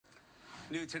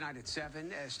New tonight at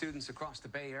 7 as students across the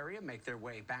Bay Area make their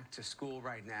way back to school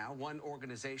right now. One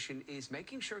organization is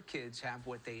making sure kids have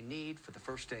what they need for the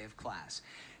first day of class.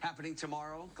 Happening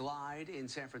tomorrow, Glide in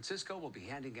San Francisco will be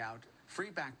handing out free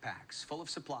backpacks full of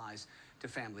supplies to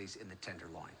families in the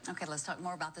Tenderloin. Okay, let's talk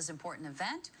more about this important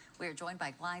event. We are joined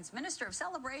by Glide's Minister of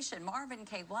Celebration, Marvin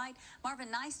K. White.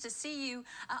 Marvin, nice to see you.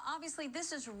 Obviously,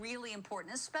 this is really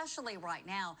important, especially right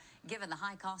now, given the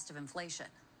high cost of inflation.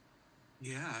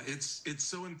 Yeah, it's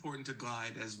so important to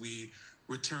Glide as we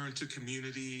return to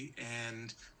community,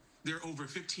 and there are over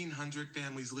 1,500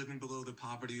 families living below the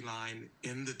poverty line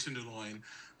in the Tenderloin.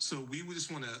 So we would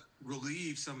just want to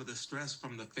relieve some of the stress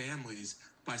from the families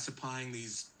by supplying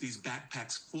these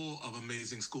backpacks full of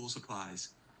amazing school supplies.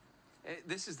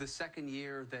 This is the second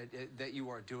year that you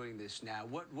are doing this now.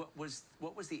 What was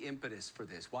the impetus for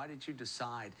this? Why did you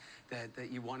decide that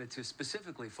you wanted to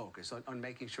specifically focus on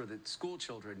making sure that school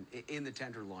children in the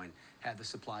Tenderloin had the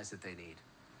supplies that they need?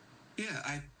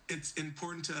 Yeah, it's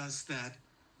important to us that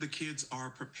the kids are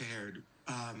prepared.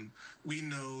 We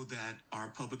know that our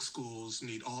public schools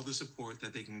need all the support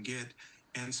that they can get.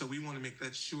 And so we want to make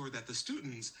that sure that the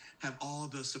students have all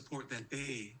the support that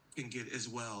they can get as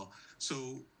well.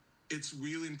 So it's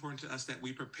really important to us that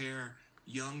we prepare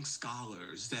young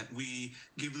scholars, that we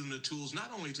give them the tools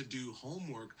not only to do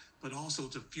homework, but also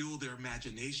to fuel their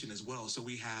imagination as well. So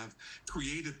we have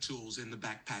creative tools in the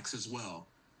backpacks as well.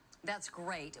 That's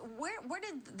great. Where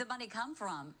did the money come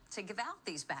from to give out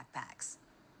these backpacks?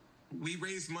 We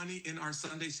raise money in our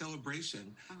Sunday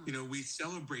celebration. You know, we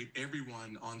celebrate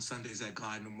everyone on Sundays at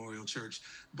Glide Memorial Church,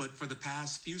 but for the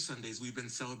past few Sundays, we've been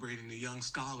celebrating the young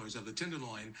scholars of the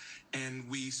Tenderloin, and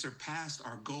we surpassed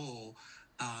our goal,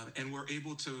 and we're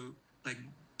able to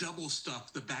double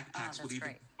stuff the backpacks with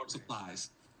even more supplies.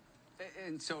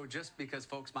 And so just because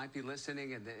folks might be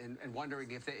listening and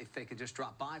wondering if they could just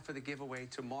drop by for the giveaway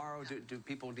tomorrow, do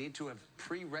people need to have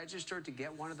pre-registered to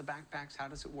get one of the backpacks? How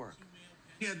does it work?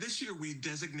 Yeah, this year we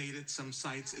designated some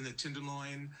sites in the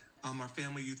Tenderloin, our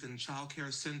Family Youth and Child Care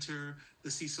Center,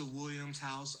 the Cecil Williams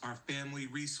House, our Family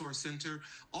Resource Center,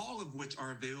 all of which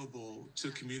are available to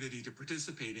community to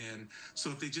participate in. So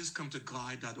if they just come to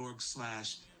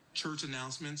glide.org/church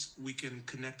announcements, we can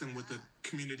connect them with the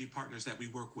community partners that we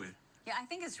work with. Yeah, I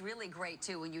think it's really great,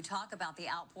 too, when you talk about the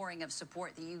outpouring of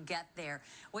support that you get there.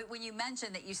 When you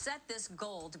mentioned that you set this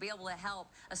goal to be able to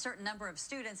help a certain number of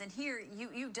students, and here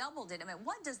you doubled it. I mean,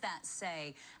 what does that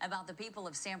say about the people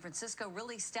of San Francisco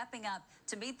really stepping up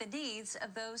to meet the needs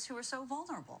of those who are so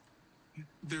vulnerable?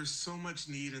 There's so much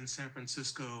need in San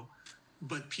Francisco,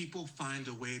 but people find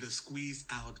a way to squeeze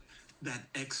out that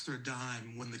extra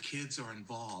dime when the kids are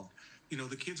involved. You know,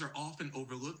 the kids are often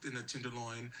overlooked in the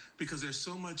Tenderloin because there's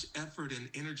so much effort and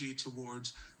energy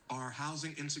towards our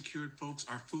housing insecure folks,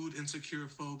 our food insecure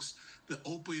folks, the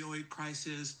opioid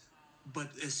crisis.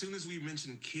 But as soon as we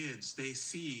mention kids, they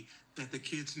see that the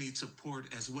kids need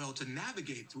support as well to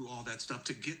navigate through all that stuff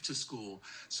to get to school.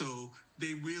 So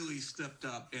they really stepped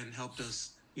up and helped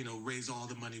us, you know, raise all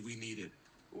the money we needed.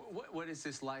 What is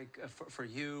this like for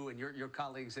you and your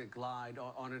colleagues at Glide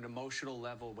on an emotional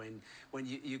level when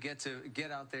you get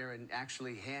out there and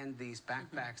actually hand these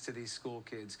backpacks to these school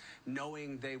kids,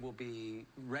 knowing they will be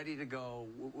ready to go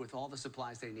with all the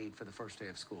supplies they need for the first day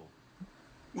of school?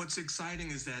 What's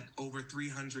exciting is that over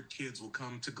 300 kids will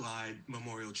come to Glide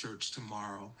Memorial Church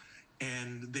tomorrow,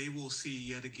 and they will see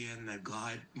yet again that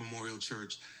Glide Memorial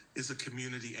Church is a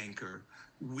community anchor.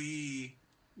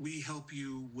 We help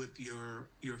you with your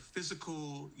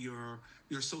physical, your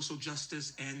social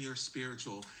justice, and your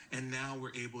spiritual. And now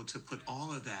we're able to put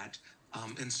all of that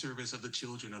in service of the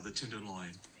children of the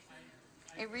Tenderloin.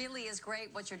 It really is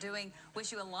great what you're doing.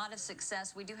 Wish you a lot of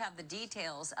success. We do have the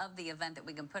details of the event that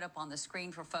we can put up on the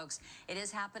screen for folks. It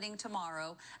is happening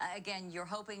tomorrow. Again, you're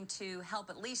hoping to help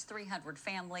at least 300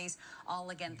 families, all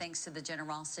again thanks to the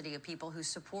generosity of people who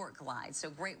support Glide. So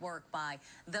great work by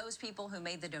those people who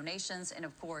made the donations and,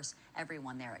 of course,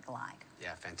 everyone there at Glide.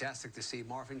 Yeah, fantastic to see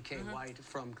Marvin K. White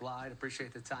from Glide.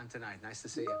 Appreciate the time tonight. Nice to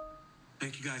see you.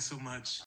 Thank you guys so much.